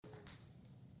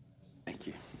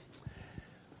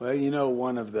Well, you know,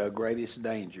 one of the greatest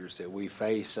dangers that we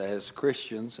face as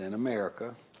Christians in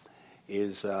America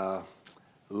is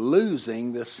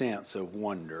losing the sense of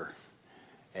wonder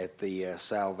at the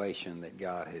salvation that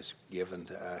God has given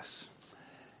to us.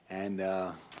 And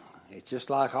it's just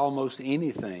like almost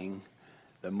anything,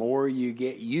 the more you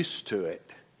get used to it,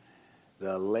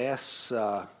 the less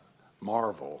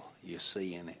marvel you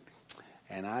see in it.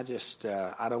 And I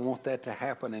don't want that to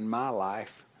happen in my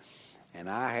life. And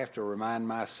I have to remind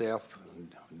myself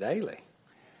daily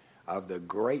of the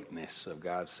greatness of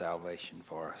God's salvation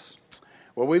for us.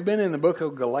 Well, we've been in the book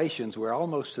of Galatians. We're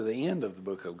almost to the end of the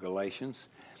book of Galatians.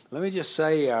 Let me just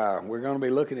say we're going to be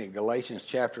looking at Galatians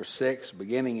chapter 6,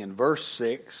 beginning in verse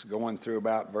 6, going through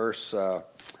about verse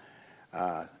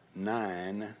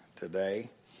 9 today.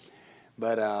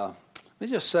 But let me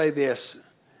just say this.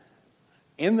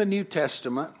 In the New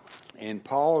Testament, in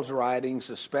Paul's writings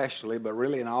especially, but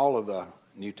really in all of the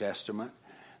New Testament,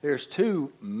 there's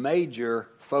two major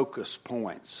focus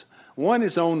points. One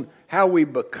is on how we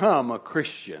become a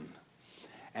Christian,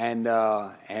 and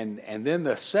then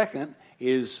the second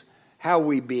is how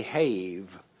we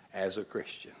behave as a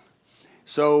Christian.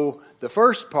 So the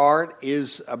first part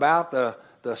is about the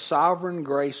sovereign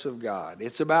grace of God.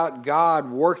 It's about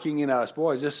God working in us.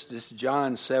 Boy, this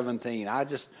John 17. I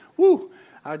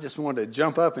just wanted to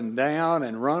jump up and down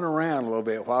and run around a little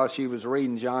bit while she was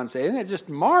reading John 17. Isn't it just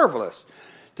marvelous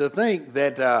to think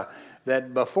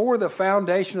that before the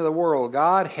foundation of the world,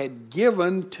 God had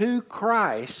given to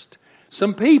Christ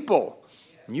some people.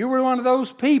 And you were one of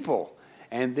those people.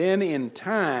 And then in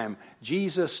time,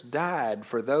 Jesus died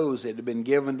for those that had been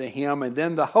given to him. And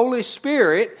then the Holy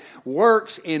Spirit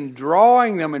works in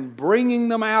drawing them and bringing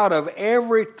them out of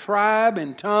every tribe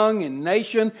and tongue and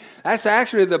nation. That's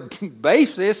actually the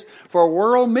basis for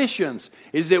world missions,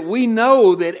 is that we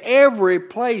know that every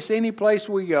place, any place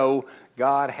we go,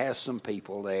 God has some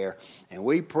people there. And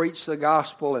we preach the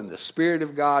gospel, and the Spirit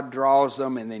of God draws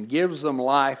them and then gives them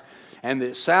life. And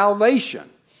that salvation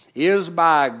is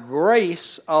by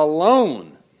grace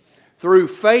alone, through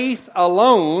faith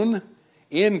alone,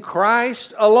 in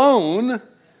Christ alone,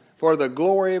 for the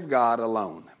glory of God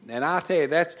alone. And I tell you,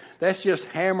 that's just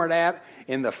hammered out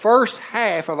in the first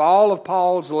half of all of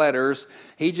Paul's letters.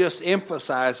 He just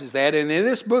emphasizes that. And in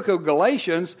this book of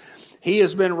Galatians, he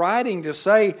has been writing to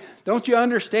say, don't you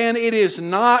understand? It is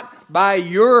not by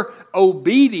your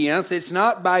obedience, it's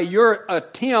not by your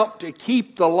attempt to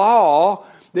keep the law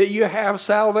that you have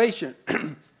salvation.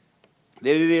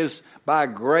 That it is by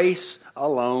grace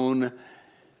alone,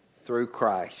 through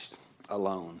Christ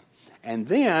alone. And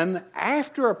then,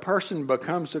 after a person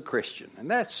becomes a Christian, and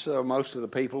that's most of the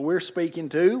people we're speaking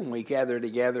to when we gather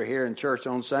together here in church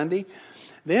on Sunday,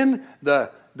 then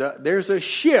there's a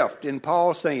shift in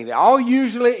Paul's thinking.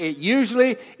 It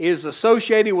usually is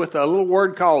associated with a little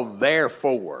word called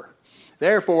therefore.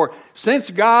 Therefore,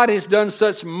 since God has done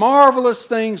such marvelous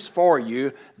things for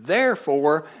you,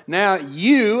 therefore, now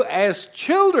you as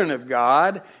children of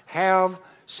God have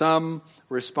some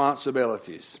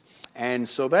responsibilities. And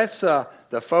so that's the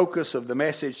focus of the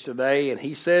message today. And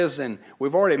he says, and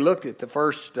we've already looked at the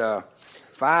first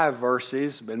 5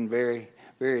 verses, been very,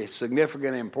 very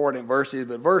significant, important verses.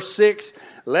 But verse 6,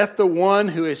 let the one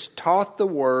who is taught the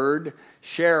word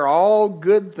share all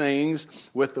good things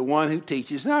with the one who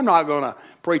teaches. Now, I'm not going to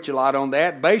preach a lot on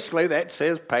that. Basically, that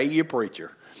says pay your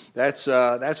preacher. That's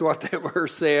what that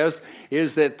verse says,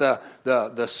 is that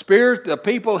the spirit, the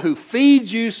people who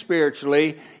feed you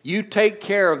spiritually, you take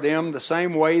care of them the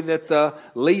same way that the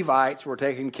Levites were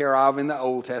taken care of in the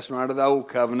Old Testament, under the Old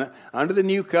Covenant. Under the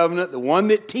New Covenant, the one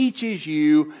that teaches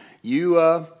you,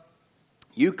 you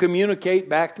communicate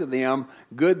back to them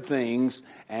good things,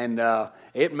 and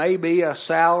it may be a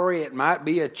salary, it might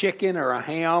be a chicken or a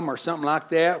ham or something like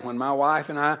that. When my wife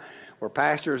and I were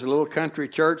pastors of a little country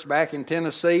church back in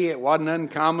Tennessee, it wasn't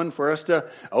uncommon for us to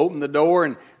open the door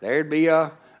and there'd be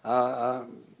a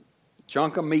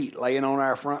chunk of meat laying on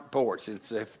our front porch.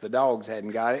 It's if the dogs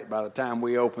hadn't got it by the time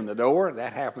we opened the door.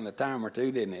 That happened a time or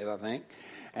two, didn't it, I think?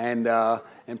 And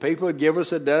people would give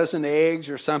us a dozen eggs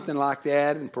or something like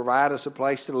that and provide us a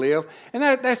place to live. And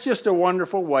that's just a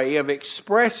wonderful way of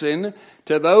expressing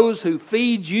to those who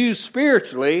feed you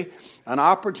spiritually an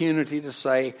opportunity to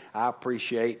say, I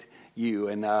appreciate you.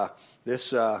 And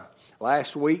this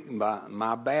last week,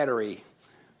 my battery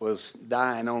was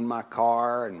dying on my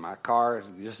car, and my car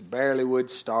just barely would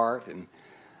start. And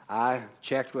I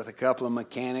checked with a couple of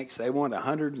mechanics. They want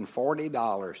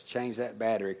 $140 to change that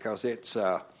battery because it's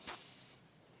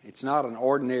not an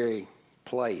ordinary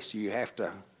place. You have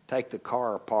to take the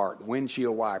car apart, the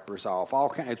windshield wipers off, all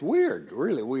kinds. It's weird,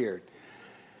 really weird.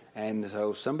 And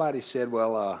so somebody said,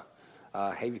 well,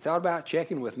 have you thought about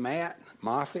checking with Matt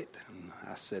Moffitt? And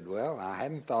I said, well, I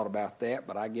hadn't thought about that,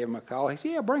 but I gave him a call. He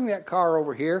said, yeah, bring that car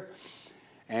over here.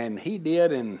 And he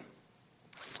did in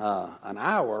an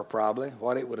hour probably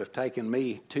what it would have taken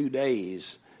me 2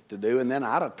 days to do. And then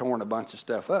I'd have torn a bunch of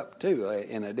stuff up too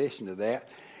in addition to that.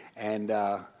 And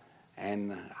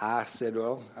I said,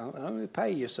 well, let me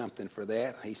pay you something for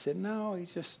that. He said, no,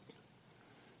 he's just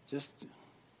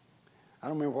I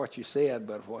don't remember what you said,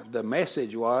 but what the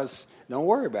message was, don't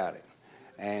worry about it.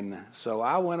 And so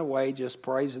I went away just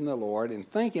praising the Lord and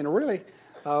thinking really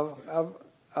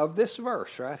of this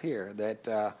verse right here, that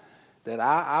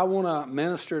I want to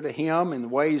minister to him in the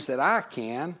ways that I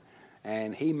can,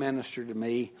 and he ministered to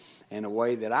me in a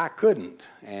way that I couldn't,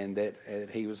 and that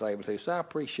he was able to. So I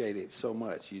appreciate it so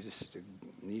much. You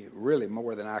really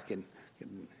more than I can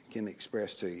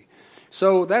express to you.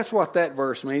 So that's what that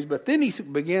verse means. But then he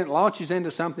launches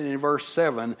into something in verse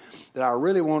 7 that I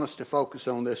really want us to focus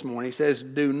on this morning. He says,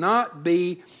 do not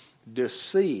be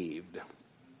deceived.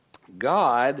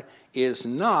 God is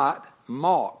not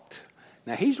mocked.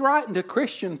 Now, he's writing to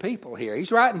Christian people here.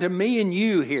 He's writing to me and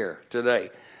you here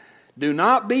today. Do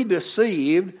not be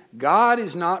deceived. God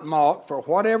is not mocked, for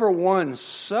whatever one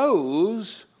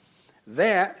sows,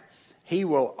 that he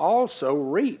will also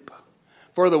reap.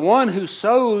 For the one who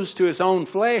sows to his own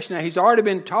flesh, now he's already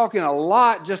been talking a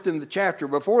lot just in the chapter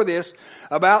before this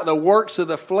about the works of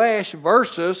the flesh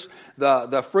versus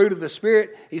the fruit of the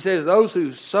Spirit. He says those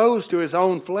who sows to his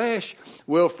own flesh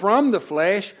will from the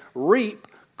flesh reap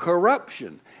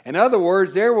corruption. In other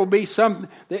words, it'll be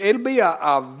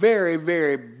a very,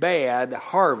 very bad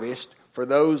harvest for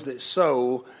those that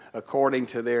sow according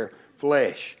to their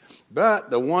flesh. But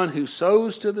the one who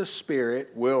sows to the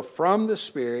Spirit will from the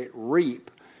Spirit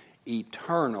reap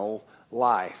eternal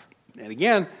life. And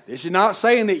again, this is not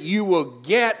saying that you will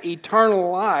get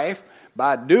eternal life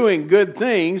by doing good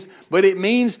things, but it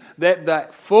means that the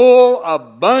full,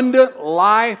 abundant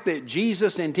life that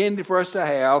Jesus intended for us to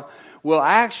have will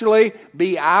actually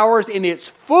be ours in its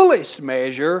fullest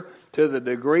measure to the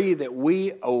degree that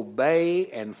we obey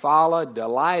and follow,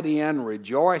 delight in,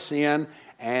 rejoice in,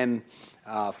 and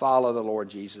follow the Lord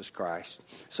Jesus Christ.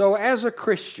 So as a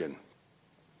Christian,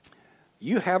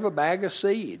 you have a bag of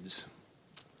seeds.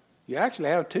 You actually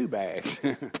have 2 bags.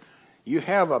 You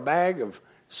have a bag of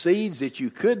seeds that you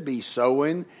could be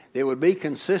sowing that would be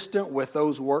consistent with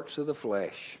those works of the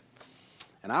flesh.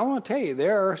 And I want to tell you,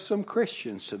 there are some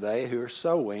Christians today who are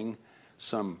sowing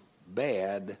some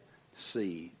bad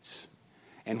seeds.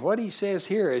 And what he says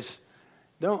here is,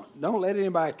 don't let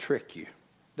anybody trick you.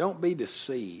 Don't be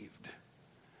deceived.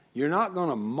 You're not going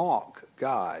to mock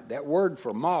God. That word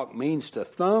for mock means to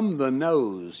thumb the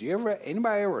nose.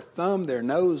 Anybody ever thumb their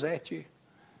nose at you?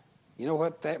 You know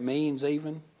what that means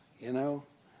even? You know?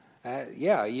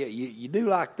 You do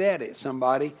like that at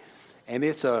somebody, and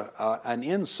it's an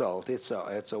insult. It's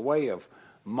a way of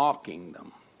mocking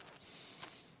them.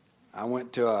 I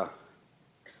went to a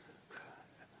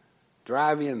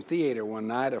drive-in theater one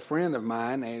night. A friend of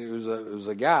mine, and it was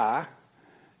a guy,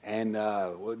 and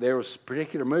there was a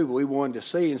particular movie we wanted to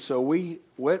see, and so we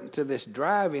went to this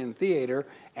drive-in theater,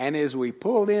 and as we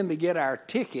pulled in to get our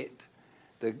ticket,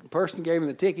 the person gave me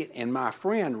the ticket, and my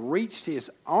friend reached his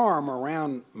arm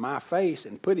around my face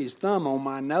and put his thumb on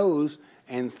my nose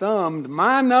and thumbed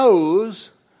my nose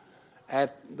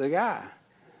at the guy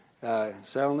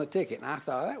selling the ticket. And I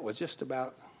thought that was just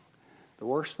about the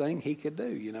worst thing he could do.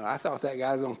 You know, I thought that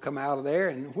guy was going to come out of there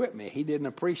and whip me. He didn't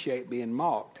appreciate being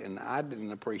mocked, and I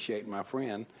didn't appreciate my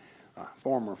friend,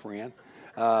 former friend,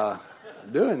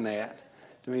 doing that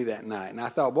to me that night. And I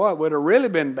thought, boy, it would have really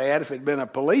been bad if it had been a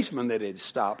policeman that had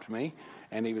stopped me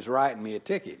and he was writing me a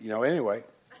ticket. You know, anyway.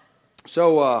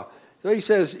 So he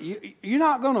says, you're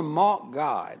not going to mock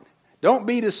God. Don't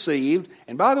be deceived.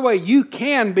 And by the way, you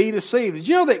can be deceived. Did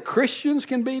you know that Christians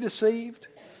can be deceived?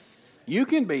 You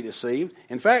can be deceived.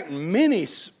 In fact, many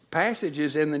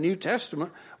passages in the New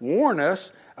Testament warn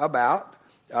us about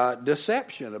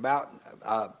deception, about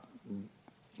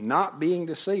not being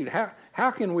deceived. How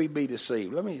can we be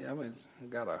deceived? I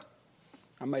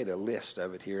made a list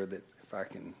of it here that if I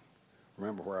can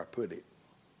remember where I put it.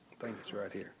 I think it's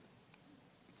right here.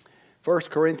 1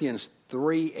 Corinthians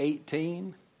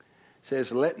 3:18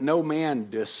 says, "Let no man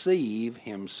deceive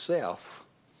himself."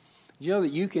 Do you know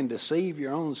that you can deceive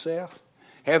your own self?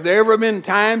 Have there ever been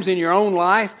times in your own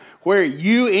life where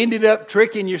you ended up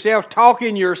tricking yourself,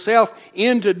 talking yourself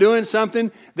into doing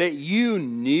something that you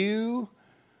knew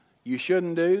you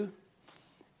shouldn't do,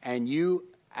 and you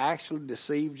actually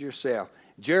deceived yourself?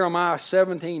 Jeremiah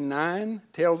 17:9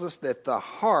 tells us that the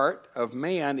heart of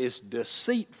man is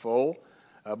deceitful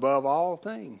above all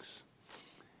things.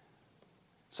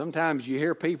 Sometimes you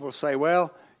hear people say,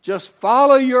 well, just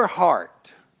follow your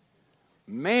heart.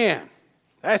 Man,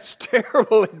 that's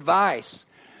terrible advice,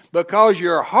 because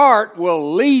your heart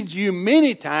will lead you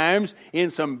many times in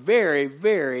some very,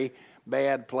 very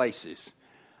bad places.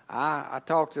 I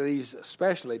talk to these,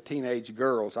 especially teenage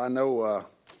girls. I know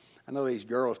these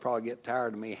girls probably get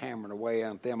tired of me hammering away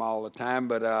on them all the time,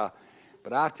 but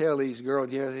I tell these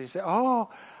girls, they say, oh,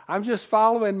 I'm just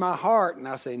following my heart. And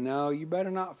I say, no, you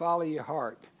better not follow your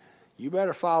heart. You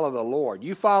better follow the Lord.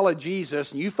 You follow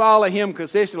Jesus, and you follow Him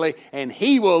consistently, and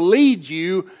He will lead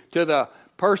you to the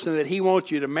person that He wants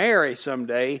you to marry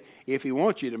someday. If He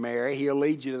wants you to marry, He'll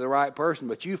lead you to the right person.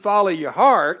 But you follow your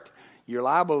heart, you're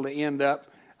liable to end up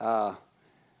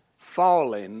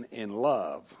falling in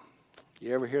love.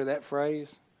 You ever hear that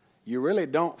phrase? You really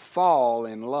don't fall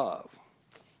in love.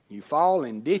 You fall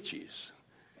in ditches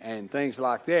and things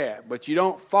like that, but you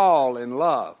don't fall in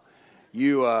love.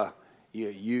 You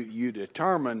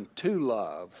determine to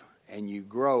love, and you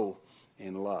grow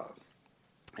in love.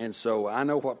 And so I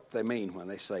know what they mean when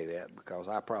they say that, because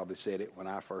I probably said it when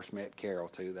I first met Carol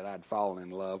too, that I'd fallen in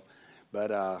love.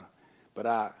 But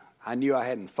I knew I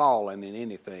hadn't fallen in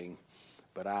anything,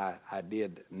 but I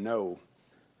did know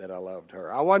that I loved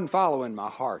her. I wasn't following my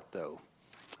heart, though.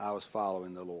 I was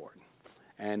following the Lord.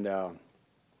 And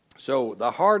so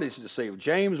the heart is deceived.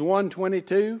 James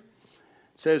 1:22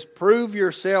 says, prove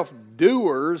yourself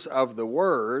doers of the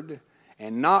word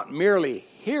and not merely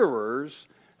hearers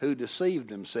who deceive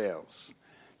themselves.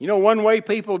 You know one way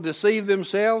people deceive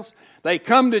themselves? They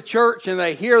come to church and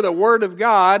they hear the word of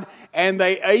God and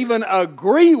they even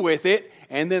agree with it,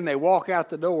 and then they walk out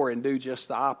the door and do just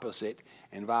the opposite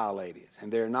and violate it.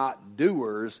 And they're not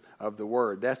doers of the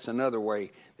word. That's another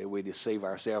way that we deceive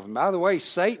ourselves. And by the way,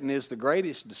 Satan is the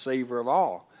greatest deceiver of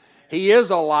all. He is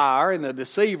a liar and a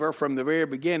deceiver from the very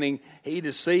beginning. He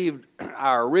deceived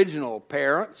our original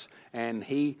parents, and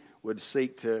he would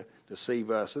seek to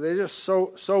deceive us. So there's just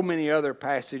so many other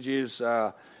passages.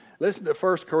 Listen to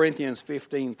 1 Corinthians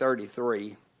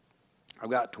 15:33. I've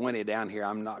got 20 down here.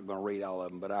 I'm not going to read all of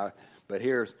them, but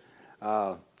here's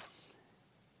 1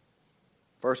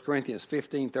 Corinthians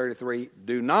 15:33.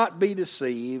 Do not be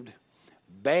deceived.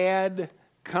 Bad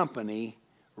company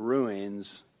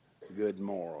ruins good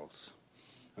morals.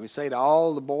 Let me say to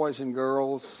all the boys and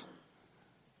girls,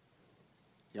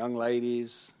 young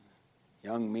ladies,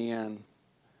 young men,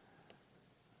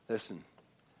 listen,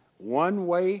 one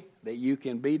way that you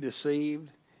can be deceived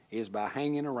is by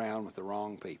hanging around with the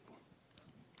wrong people.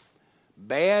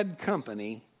 Bad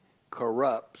company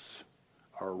corrupts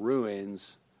or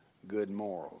ruins good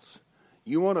morals.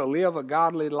 You want to live a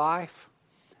godly life?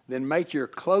 Then make your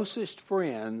closest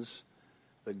friends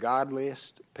the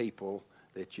godliest people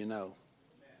that you know.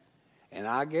 And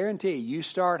I guarantee you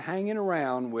start hanging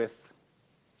around with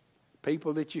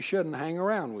people that you shouldn't hang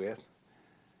around with,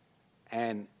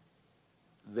 and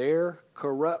their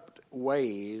corrupt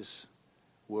ways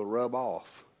will rub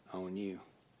off on you.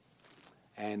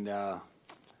 And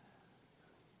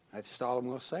that's just all I'm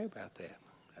going to say about that.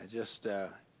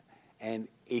 And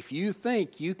if you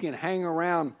think you can hang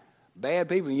around bad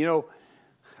people, you know,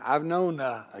 I've known,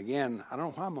 again, I don't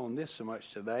know why I'm on this so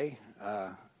much today,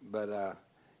 but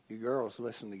you girls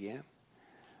listen again.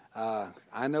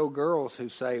 I know girls who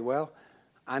say, well,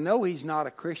 I know he's not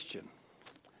a Christian,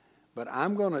 but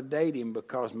I'm going to date him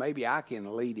because maybe I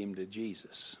can lead him to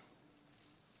Jesus.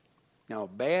 Now,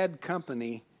 bad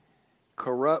company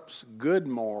corrupts good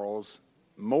morals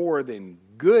more than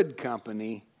good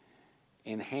company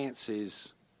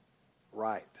enhances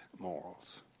right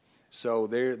morals. So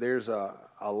there's a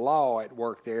law at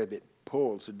work there that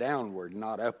pulls downward,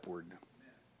 not upward.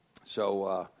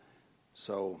 So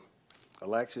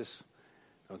Alexis,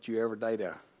 don't you ever date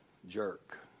a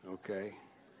jerk, okay?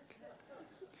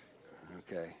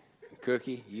 Okay.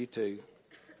 Cookie, you too.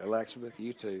 Elizabeth,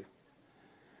 you too.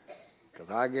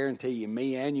 Because I guarantee you,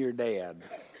 me and your dad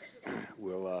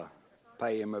will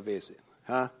pay him a visit.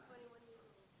 Huh?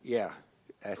 Yeah,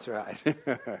 that's right.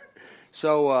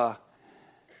 So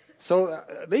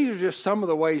these are just some of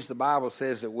the ways the Bible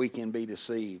says that we can be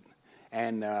deceived.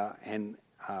 And in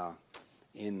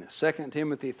 2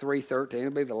 Timothy 3:13,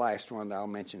 it'll be the last one that I'll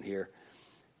mention here,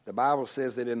 the Bible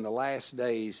says that in the last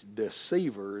days,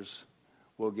 deceivers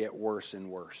will get worse and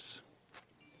worse.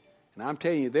 And I'm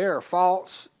telling you, there are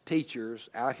false teachers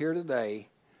out here today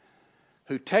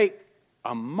who take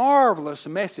a marvelous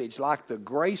message like the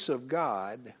grace of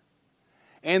God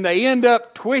And they end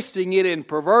up twisting it and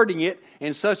perverting it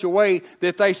in such a way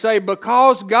that they say,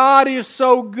 because God is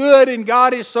so good and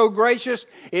God is so gracious,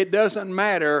 it doesn't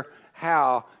matter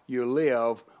how you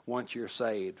live once you're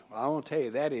saved. Well, I want to tell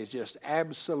you, that is just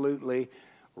absolutely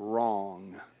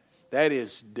wrong. That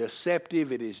is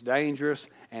deceptive, it is dangerous,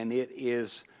 and it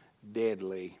is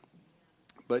deadly.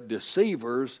 But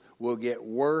deceivers will get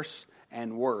worse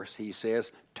and worse, he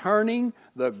says, turning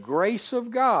the grace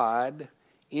of God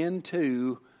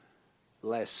into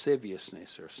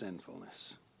lasciviousness or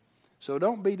sinfulness. So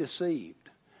don't be deceived.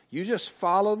 You just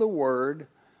follow the Word,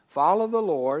 follow the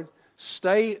Lord,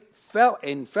 stay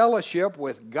in fellowship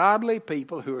with godly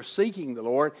people who are seeking the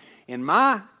Lord. In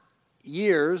my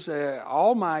years,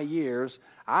 all my years,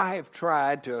 I have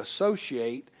tried to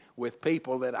associate with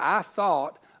people that I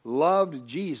thought loved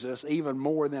Jesus even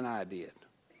more than I did.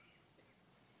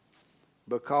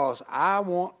 Because I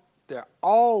want there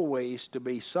always to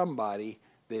be somebody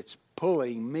that's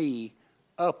pulling me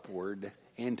upward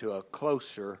into a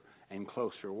closer and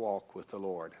closer walk with the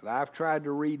Lord. And I've tried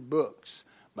to read books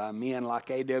by men like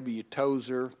A.W.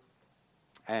 Tozer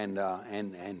and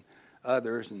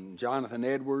others, and Jonathan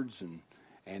Edwards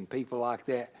and people like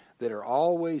that are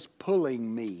always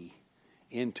pulling me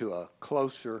into a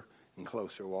closer and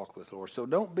closer walk with the Lord. So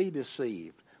don't be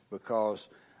deceived, because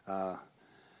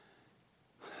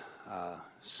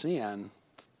sin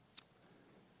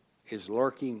is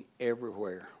lurking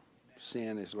everywhere.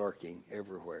 Sin is lurking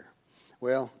everywhere.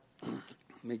 Well, let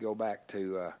me go back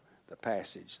to the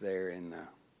passage there.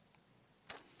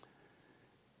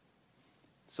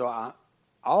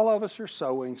 All of us are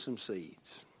sowing some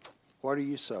seeds. What are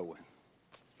you sowing?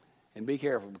 And be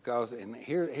careful, because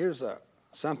here's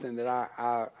something that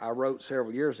I wrote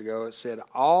several years ago. It said,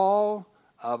 all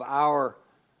of our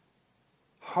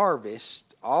harvest,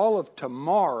 all of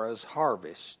tomorrow's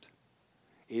harvest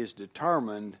is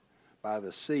determined by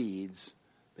the seeds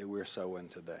that we're sowing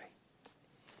today.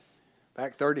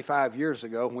 Back 35 years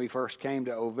ago, when we first came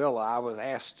to Ovilla, I was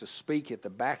asked to speak at the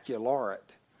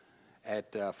baccalaureate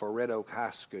for Red Oak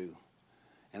High School.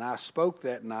 And I spoke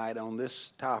that night on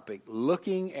this topic,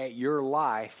 looking at your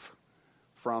life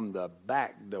from the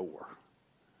back door.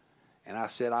 And I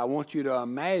said, I want you to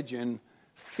imagine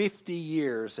 50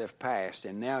 years have passed,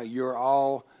 and now you're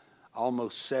all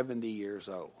almost 70 years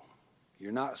old.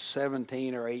 You're not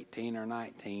 17 or 18 or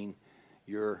 19.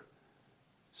 You're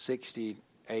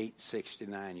 68,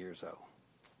 69 years old.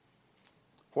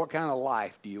 What kind of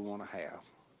life do you want to have?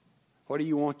 What do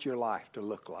you want your life to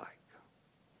look like?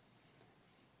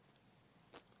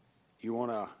 You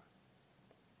want to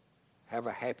have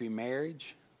a happy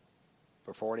marriage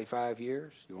for 45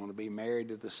 years? You want to be married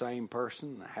to the same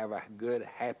person and have a good,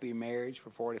 happy marriage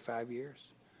for 45 years?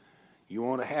 You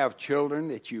want to have children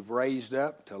that you've raised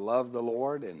up to love the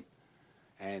Lord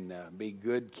and be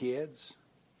good kids?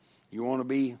 You want to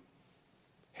be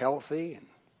healthy, and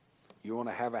you want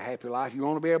to have a happy life? You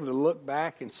want to be able to look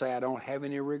back and say, I don't have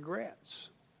any regrets?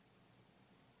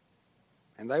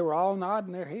 And they were all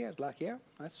nodding their heads like, yeah,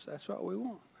 that's what we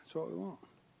want. That's what we want.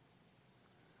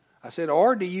 I said,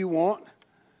 or do you want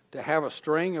to have a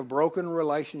string of broken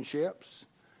relationships?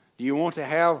 Do you want to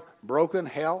have broken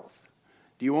health?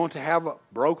 Do you want to have a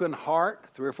broken heart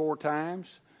 3 or 4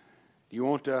 times? Do you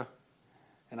want to,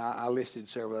 and I listed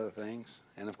several other things.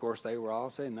 And of course they were all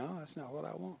saying, no, that's not what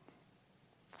I want.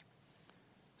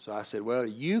 So I said, well,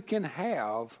 you can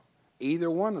have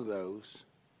either one of those,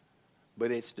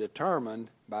 but it's determined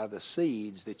by the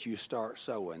seeds that you start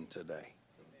sowing today.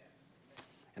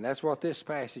 And that's what this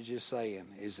passage is saying,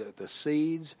 is that the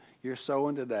seeds you're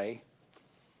sowing today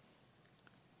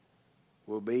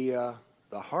will be the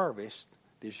harvest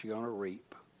that you're going to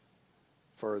reap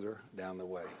further down the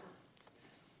way.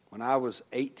 When I was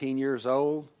 18 years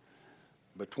old,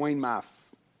 between my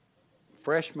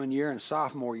freshman year and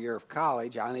sophomore year of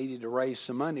college, I needed to raise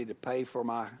some money to pay for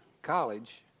my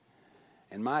college.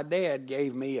 And my dad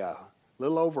gave me a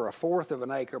little over 1/4 of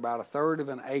an acre, about 1/3 of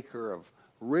an acre of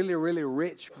really, really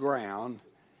rich ground.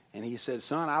 And he said,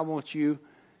 son, I want you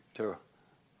to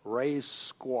raise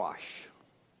squash.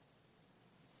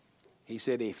 He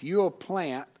said, if you'll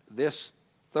plant this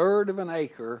 1/3 of an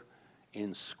acre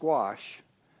in squash,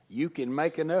 you can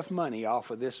make enough money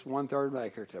off of this 1/3 of an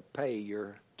acre to pay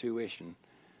your tuition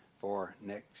for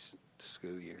next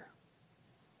school year.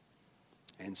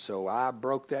 And so I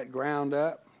broke that ground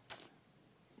up,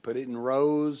 put it in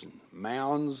rows and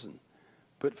mounds, and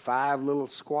put 5 little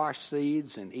squash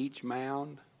seeds in each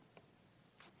mound.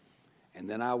 And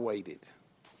then I waited.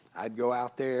 I'd go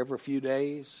out there every few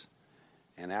days,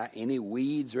 and any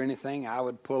weeds or anything I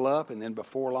would pull up, and then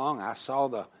before long I saw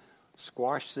the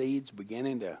squash seeds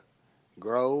beginning to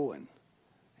grow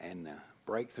and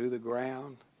break through the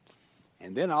ground.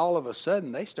 And then all of a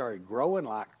sudden, they started growing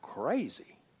like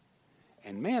crazy.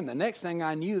 And man, the next thing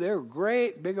I knew, there were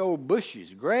great big old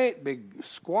bushes, great big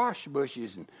squash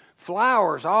bushes and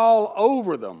flowers all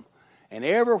over them. And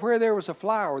everywhere there was a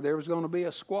flower, there was going to be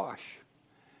a squash.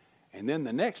 And then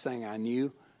the next thing I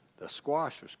knew, the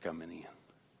squash was coming in.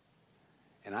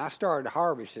 And I started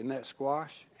harvesting that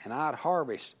squash, and I'd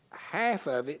harvest half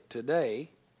of it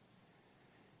today,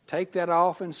 take that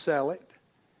off and sell it,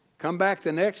 come back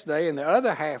the next day, and the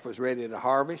other half was ready to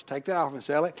harvest, take that off and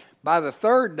sell it. By the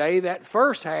third day, that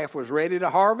first half was ready to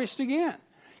harvest again.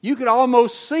 You could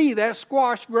almost see that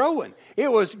squash growing.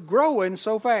 It was growing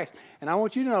so fast. And I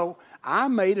want you to know, I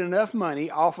made enough money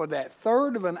off of that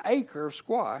third of an acre of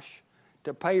squash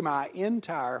to pay my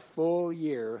entire full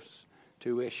year's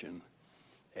tuition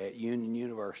at Union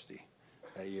University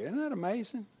that year. Isn't that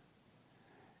amazing?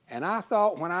 And I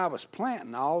thought when I was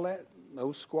planting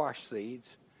those squash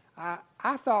seeds,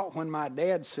 I thought when my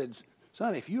dad said,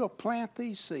 son, if you'll plant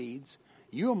these seeds,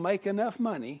 you'll make enough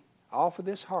money off of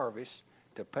this harvest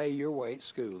to pay your way at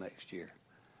school next year.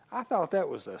 I thought that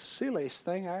was the silliest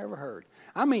thing I ever heard.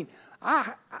 I mean,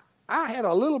 I had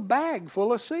a little bag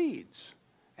full of seeds.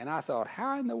 And I thought,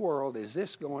 how in the world is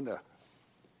this going to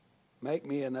make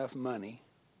me enough money,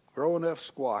 grow enough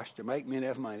squash to make me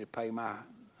enough money to pay my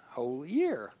whole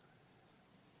year?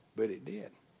 But it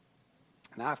did.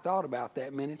 And I've thought about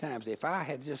that many times. If I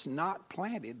had just not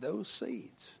planted those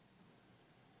seeds,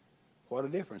 what a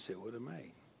difference it would have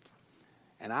made.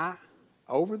 And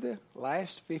over the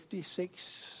last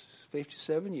 56,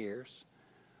 57 years,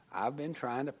 I've been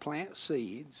trying to plant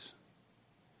seeds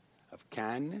of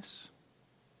kindness,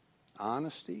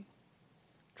 honesty,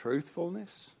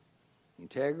 truthfulness,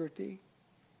 integrity,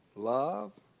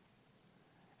 love.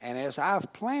 And as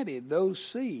I've planted those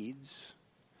seeds,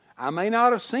 I may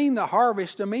not have seen the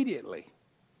harvest immediately.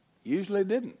 Usually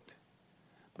didn't.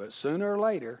 But sooner or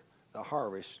later, the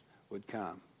harvest would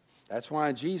come. That's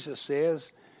why Jesus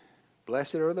says,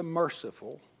 blessed are the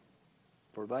merciful,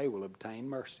 for they will obtain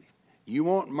mercy. You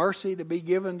want mercy to be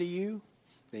given to you?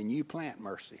 Then you plant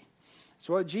mercy. That's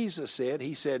what Jesus said.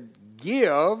 He said,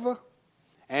 give,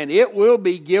 and it will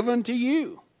be given to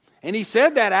you. And he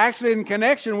said that actually in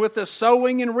connection with the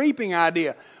sowing and reaping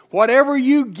idea. Whatever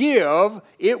you give,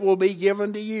 it will be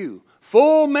given to you.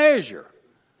 Full measure,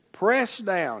 pressed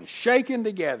down, shaken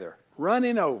together,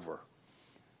 running over,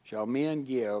 shall men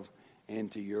give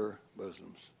into your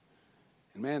bosoms.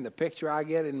 And man, the picture I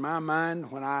get in my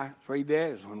mind when I read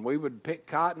that is when we would pick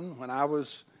cotton when I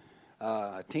was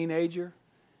a teenager.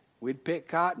 We'd pick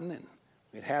cotton and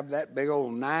we'd have that big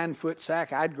old 9-foot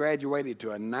sack. I'd graduated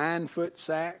to a 9-foot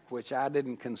sack, which I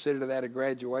didn't consider that a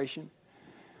graduation.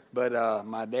 But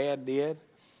my dad did.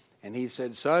 And he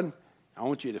said, son, I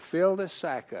want you to fill this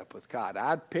sack up with cotton.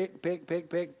 I'd pick,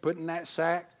 put in that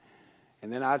sack.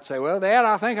 And then I'd say, well, Dad,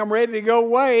 I think I'm ready to go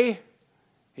away.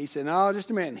 He said, no,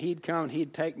 just a minute. And he'd come and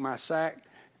he'd take my sack.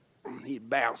 He'd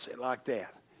bounce it like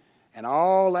that. And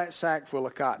all that sack full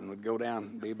of cotton would go down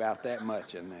and be about that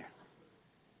much in there.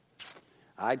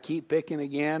 I'd keep picking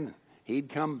again. He'd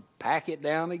come pack it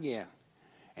down again.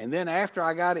 And then after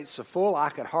I got it so full I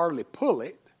could hardly pull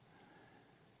it,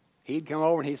 he'd come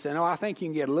over and he'd say, no, I think you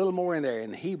can get a little more in there.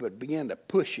 And he would begin to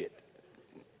push it,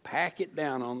 pack it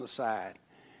down on the side.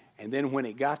 And then when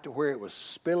it got to where it was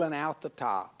spilling out the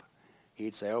top,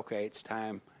 he'd say, okay, it's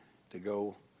time to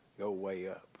go way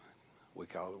up. We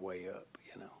call it way up,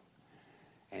 you know.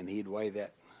 And he'd weigh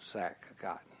that sack of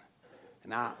cotton.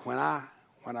 And when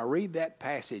I read that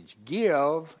passage,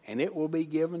 give, and it will be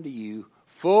given to you,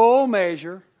 full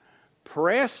measure,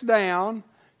 pressed down,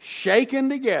 shaken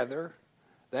together,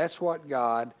 that's what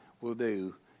God will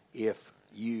do if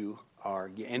you are.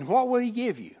 And what will he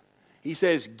give you? He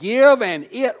says, give, and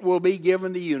it will be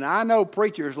given to you. Now, I know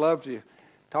preachers love to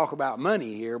talk about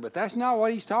money here, but that's not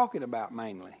what he's talking about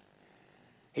mainly.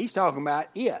 He's talking about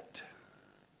it.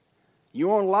 You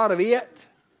want a lot of it?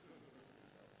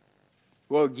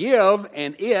 Well, give,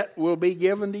 and it will be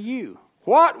given to you.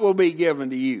 What will be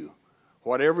given to you?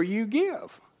 Whatever you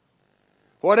give.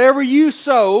 Whatever you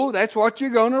sow, that's what you're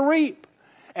going to reap.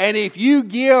 And if you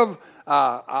give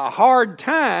a hard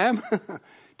time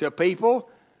to people,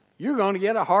 you're going to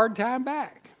get a hard time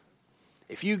back.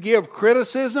 If you give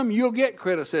criticism, you'll get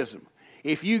criticism.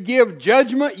 If you give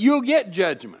judgment, you'll get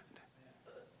judgment.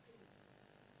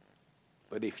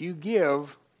 But if you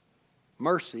give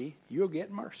mercy, you'll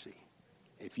get mercy.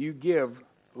 If you give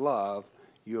love,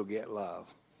 you'll get love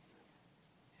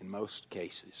in most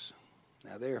cases.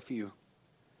 Now, there are a few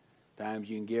times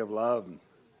you can give love, and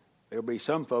there'll be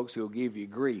some folks who'll give you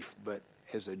grief, but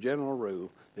as a general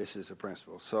rule, this is a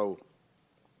principle. So,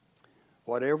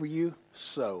 whatever you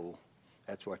sow,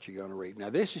 that's what you're going to reap. Now,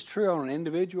 this is true on an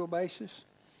individual basis.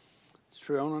 It's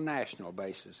true on a national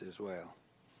basis as well.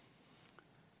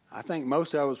 I think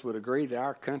most of us would agree that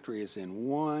our country is in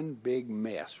one big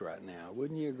mess right now.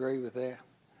 Wouldn't you agree with that?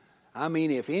 I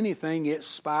mean, if anything, it's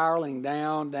spiraling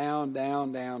down.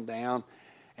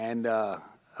 And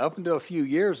up until a few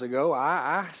years ago,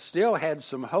 I still had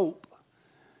some hope.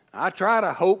 I try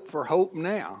to hope for hope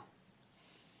now.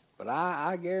 But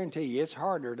I guarantee you, it's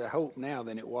harder to hope now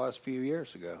than it was a few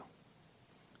years ago.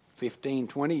 15,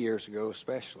 20 years ago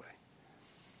especially.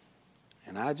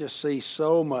 And I just see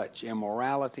so much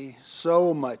immorality,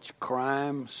 so much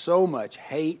crime, so much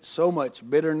hate, so much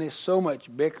bitterness, so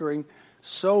much bickering,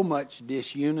 so much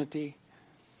disunity,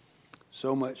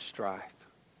 so much strife.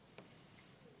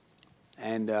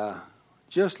 And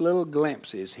just little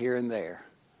glimpses here and there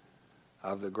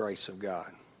of the grace of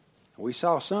God. We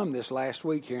saw some this last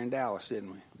week here in Dallas,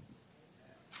 didn't we?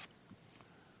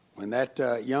 When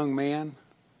that young man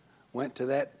went to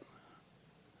that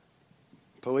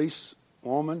police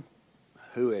woman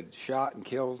who had shot and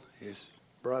killed his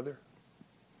brother,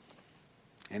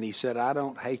 and he said, "I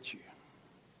don't hate you.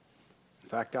 In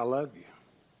fact, I love you.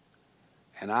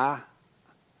 And I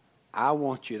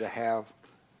want you to have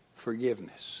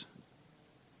forgiveness."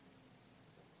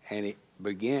 And it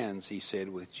begins, he said,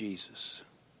 with Jesus.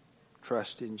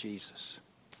 Trust in Jesus.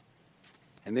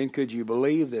 And then could you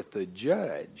believe that the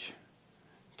judge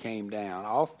came down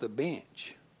off the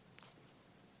bench,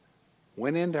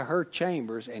 went into her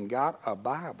chambers and got a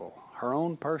Bible, her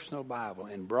own personal Bible,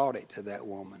 and brought it to that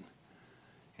woman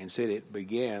and said it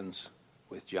begins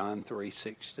with John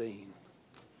 3:16.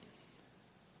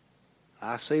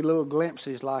 I see little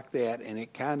glimpses like that, and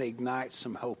it kind of ignites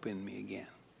some hope in me again.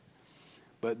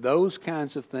 But those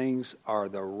kinds of things are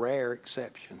the rare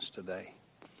exceptions today.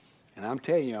 And I'm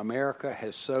telling you, America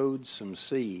has sowed some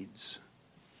seeds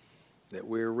that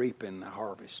we're reaping the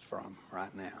harvest from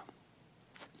right now.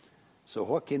 So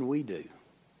what can we do?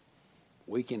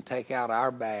 We can take out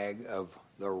our bag of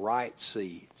the right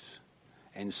seeds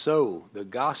and sow the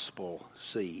gospel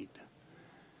seed.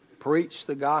 Preach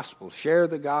the gospel, share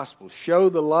the gospel, show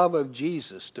the love of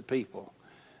Jesus to people.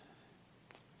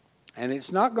 And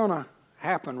it's not going to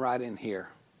happen right in here.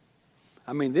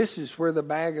 I mean, this is where the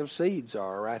bag of seeds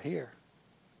are, right here.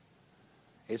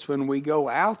 It's when we go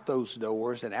out those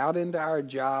doors and out into our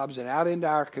jobs and out into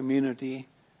our community,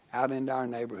 out into our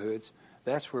neighborhoods,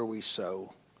 that's where we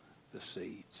sow the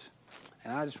seeds.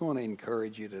 And I just want to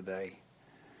encourage you today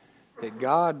that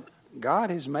God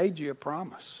has made you a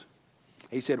promise.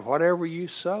 He said, whatever you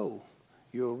sow,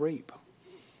 you'll reap.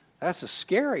 That's a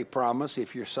scary promise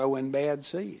if you're sowing bad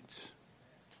seeds.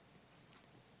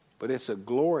 But it's a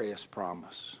glorious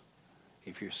promise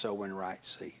if you're sowing right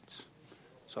seeds.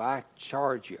 So I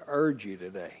urge you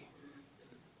today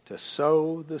to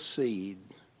sow the seed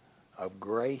of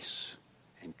grace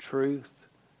and truth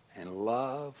and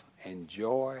love and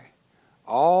joy,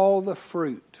 all the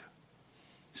fruit.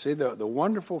 See, the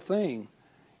wonderful thing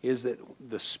is that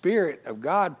the Spirit of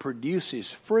God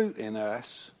produces fruit in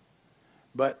us,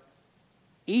 but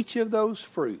each of those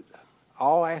fruit,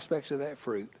 all aspects of that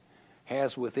fruit,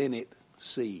 has within it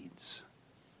seeds.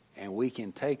 And we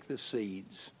can take the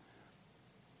seeds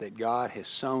that God has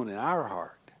sown in our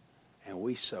heart, and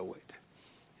we sow it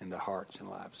in the hearts and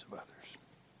lives of others.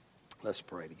 Let's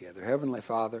pray together. Heavenly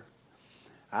Father,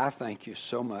 I thank you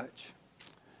so much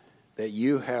that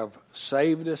you have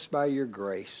saved us by your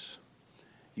grace.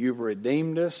 You've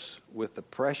redeemed us with the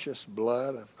precious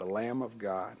blood of the Lamb of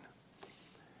God.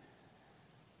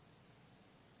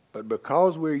 But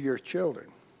because we're your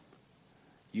children,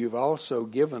 you've also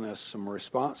given us some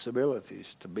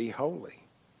responsibilities to be holy.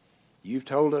 You've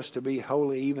told us to be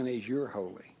holy even as you're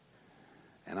holy.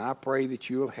 And I pray that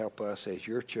you'll help us as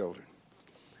your children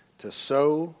to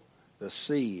sow the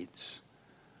seeds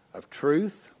of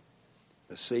truth,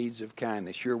 the seeds of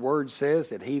kindness. Your word says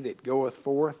that he that goeth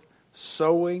forth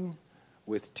sowing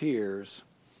with tears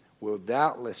will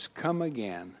doubtless come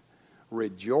again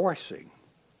rejoicing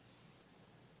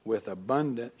with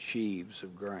abundant sheaves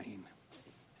of grain.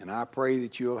 And I pray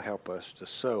that you'll help us to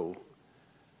sow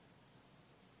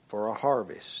for a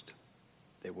harvest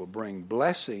that will bring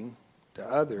blessing to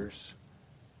others,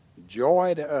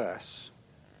 joy to us,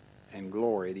 and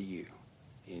glory to you.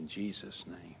 In Jesus'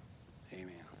 name,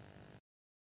 amen.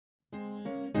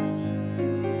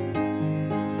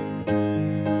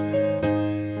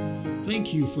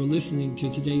 Thank you for listening to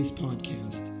today's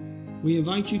podcast. We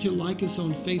invite you to like us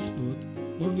on Facebook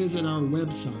or visit our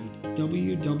website,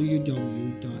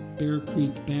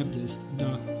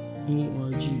 www.bearcreekbaptist.org.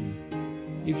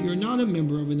 If you're not a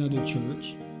member of another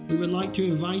church, we would like to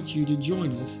invite you to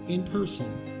join us in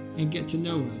person and get to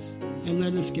know us, and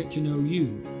let us get to know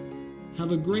you.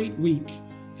 Have a great week,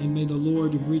 and may the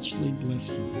Lord richly bless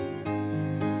you.